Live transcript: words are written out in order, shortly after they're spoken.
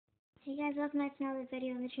Hey guys, welcome back to another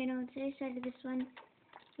video on the channel. And today, started this one,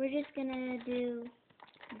 we're just gonna do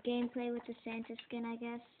gameplay with the Santa skin, I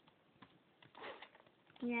guess.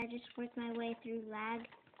 Yeah, I just worked my way through lag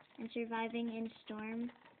and surviving in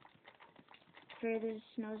storm for the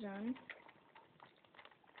snow zone.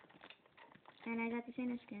 And I got the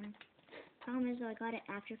Santa skin. Problem is though, I got it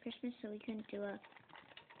after Christmas, so we couldn't do a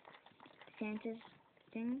Santa's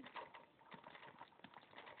thing.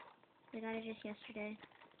 I got it just yesterday.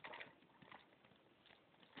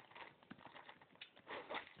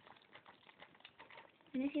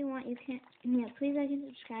 And if you want, you can, please like and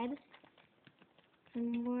subscribe for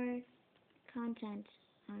more content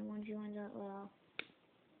on 1v1.lol.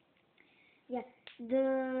 Yeah,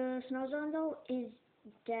 the snow zone though is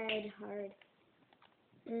dead hard.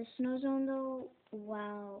 The snow zone though,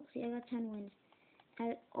 wow. See, I got 10 wins.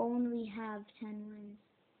 I only have 10 wins.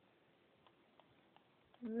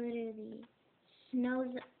 Literally.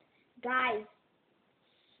 Guys,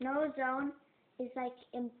 snow zone is like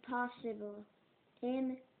impossible.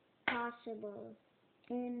 Impossible.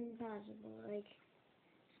 Like,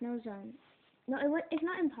 snow zone. No, it's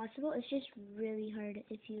not impossible. It's just really hard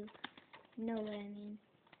if you know what I mean.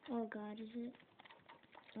 Oh god, is it?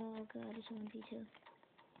 Oh god, it's 1v2.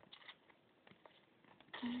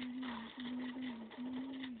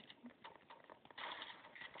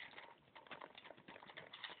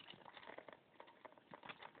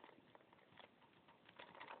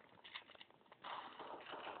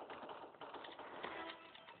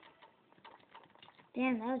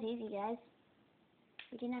 Damn, that was easy, guys.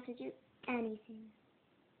 We didn't have to do anything.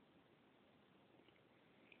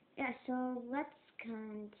 Yeah, so let's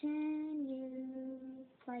continue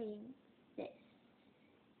playing this,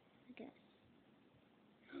 I guess.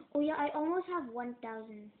 Oh yeah, I almost have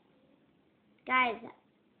 1,000. Guys,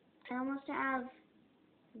 I almost have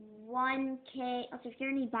 1K. Also, if you hear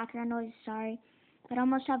any background noise, sorry. But I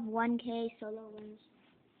almost have 1K solo wins.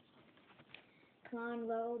 Come on,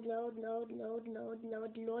 load.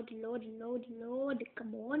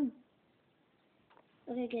 Come on.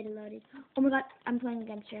 Okay, get it loaded. Oh my god, I'm playing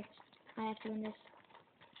against Rift. I have to win this.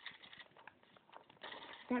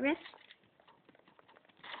 Is that Rift?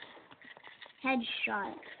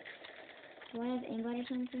 Headshot. Do I have aimbot or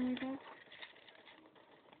something like that?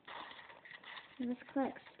 This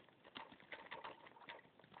clicks.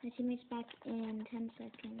 My teammate's back in 10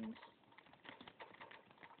 seconds.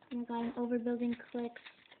 Oh my god, I'm overbuilding clicks.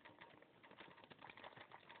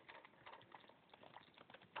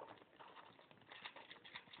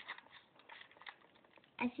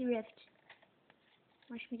 I see Rift.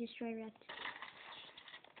 Watch me destroy Rift.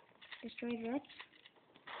 Destroyed Rift.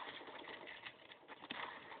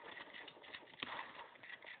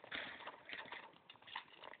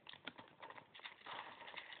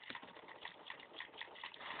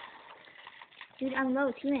 Dude, I'm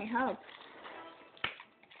low. Teammate, help.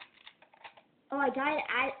 Oh, I died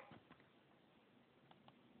at...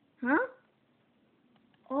 Huh?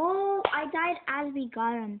 Oh, I died as we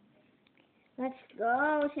got him. Let's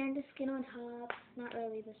go. Santa skin on top. Not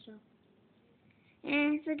really, but still.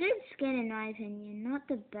 And it's a good skin in my opinion. Not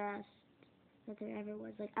the best that there ever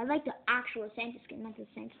was. Like, I like the actual Santa skin, not the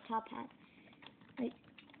Santa top hat. Like,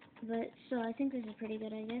 but so I think this is pretty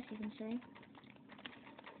good, I guess you can say.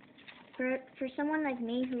 For someone like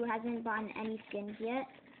me who hasn't bought any skins yet,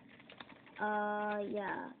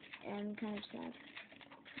 yeah, I'm kind of sad.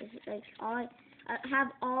 It's like I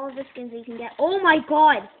have all the skins that you can get. Oh my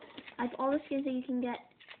god! I have all the skins that you can get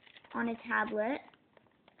on a tablet.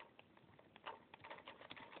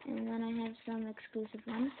 And then I have some exclusive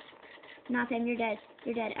ones. Nah, fam, you're dead.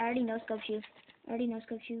 You're dead. I already no-scoped you. I already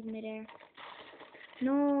no-scoped you midair.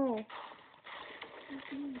 No!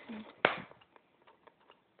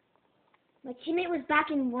 My teammate was back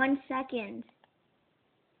in 1 second.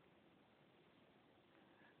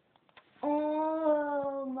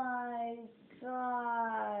 Oh my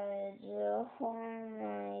god. Oh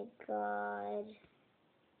my god.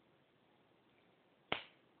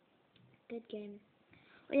 Good game.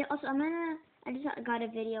 Oh yeah, also I just got a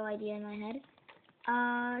video idea in my head.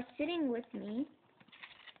 Sitting with me.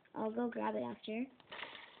 I'll go grab it after.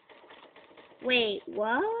 Wait,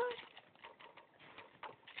 what?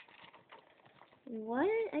 What?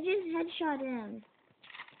 I just headshot him.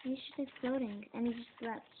 He's just exploding, and he just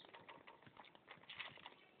left.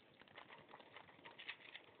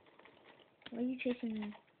 Why are you chasing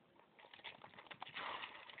me?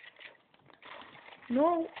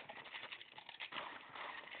 No!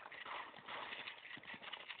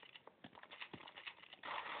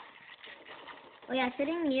 Oh yeah,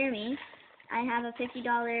 sitting near me, I have a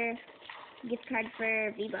 $50 gift card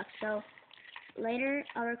for V-Bucks, so later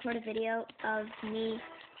I'll record a video of me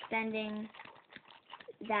spending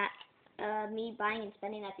that, me buying and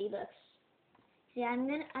spending that V-Bucks. See, I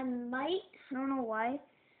don't know why,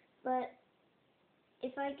 but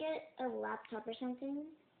if I get a laptop or something,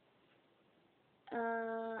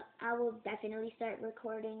 I will definitely start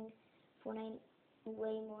recording Fortnite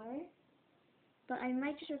way more. But I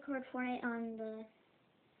might just record Fortnite on the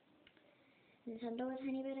Nintendo a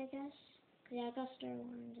tiny bit, I guess. Cause yeah, I got Star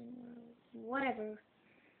Wars and whatever.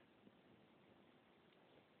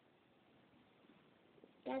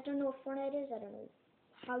 You guys don't know what Fortnite is? I don't know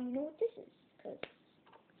how you know what this is. Cause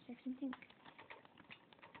sex and think.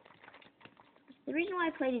 The reason why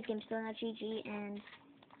I play these games still on GG and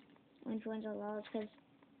Influenza LOL is because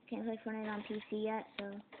I can't play Fortnite on PC yet, so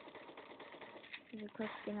there's a quick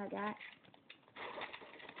thing like that.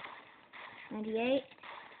 98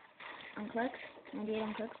 on clicks, 98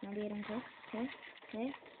 on clicks, 98 on clicks. Okay,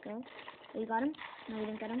 okay, go. Oh, you got him? No, you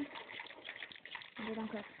didn't get him. 98 on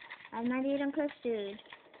clicks. I have 98 on clicks, dude.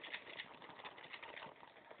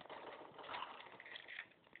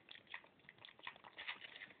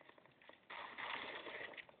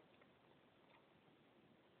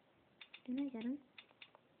 Didn't I get him?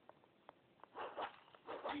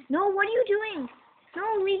 No, what are you doing? No,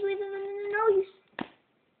 leave, no, you...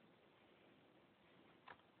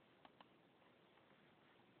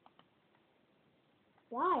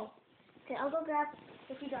 Why? Okay, I'll go grab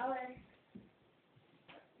 $50 V-Bucks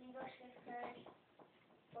gift card.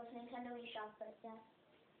 Well, it's Nintendo eShop, but yeah.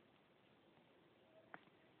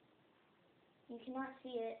 You cannot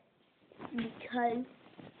see it because,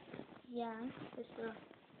 yeah, it's the...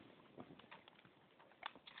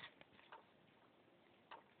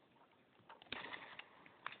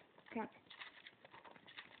 Crap.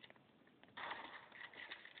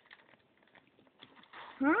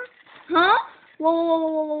 Huh? Huh?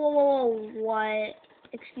 Whoa, what?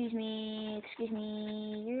 Excuse me,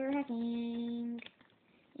 you're hacking.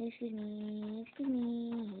 Excuse me,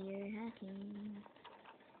 you're hacking.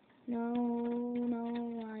 No,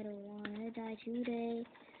 I don't wanna die today.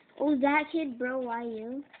 Oh, that kid, bro, why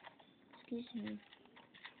you? Excuse me.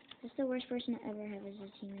 That's the worst person to ever have as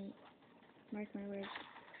a teammate. Mark my words.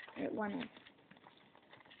 Or one of.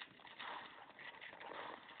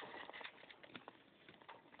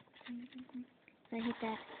 I hit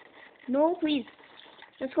that. No, please.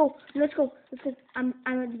 Let's go. I'm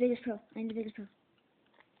the biggest pro.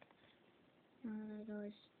 Oh, there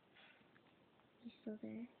goes. He's still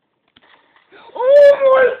there. Oh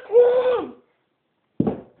my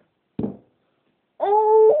god!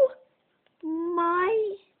 Oh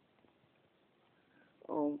my.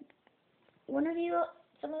 Oh.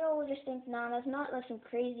 Some of you will just think, nah, that's not like some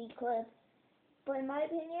crazy clip. But in my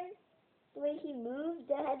opinion, the way he moved,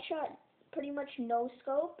 the headshot, pretty much no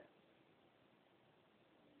scope.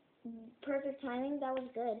 Perfect timing, that was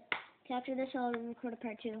good. Okay, after this, I'll record a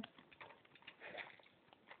part 2.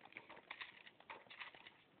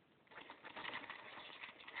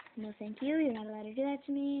 No, thank you. You're not allowed to do that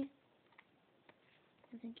to me.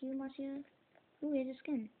 No, thank you, Marcia. Ooh, here's a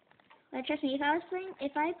skin. Like, trust me, if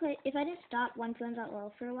I didn't stop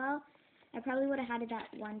OneFilms.lol for a while, I probably would have had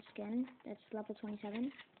that one skin that's level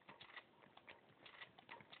 27.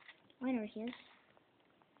 Oh, I know where he is.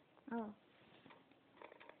 Oh.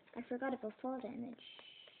 I forgot about fall damage.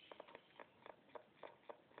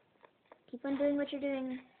 Keep on doing what you're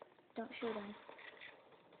doing. Don't shoot him.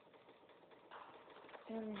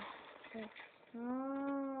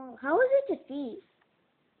 Oh, how is it defeat?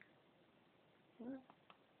 What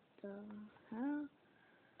the hell?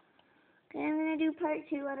 Okay, I'm gonna do part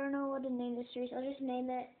 2. I don't know what to name this series. I'll just name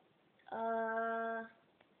it, I'll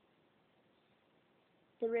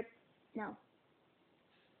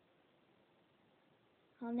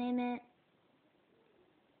name it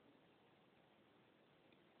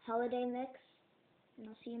Holiday Mix, and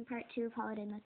I'll see you in part 2 of Holiday Mix.